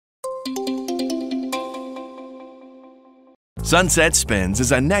Sunset Spins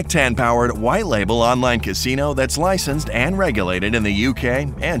is a Nectan-powered white-label online casino that's licensed and regulated in the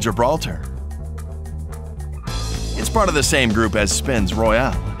UK and Gibraltar. It's part of the same group as Spins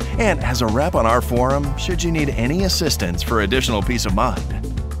Royale and has a rep on our forum should you need any assistance for additional peace of mind.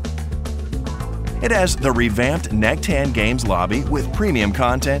 It has the revamped Nectan Games lobby with premium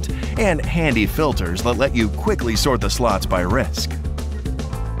content and handy filters that let you quickly sort the slots by risk.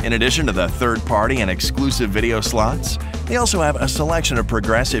 In addition to the third-party and exclusive video slots, they also have a selection of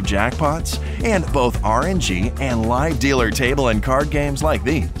progressive jackpots and both RNG and live dealer table and card games like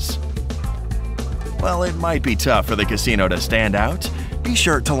these. While it might be tough for the casino to stand out, be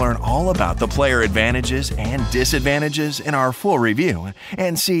sure to learn all about the player advantages and disadvantages in our full review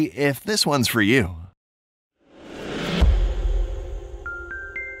and see if this one's for you.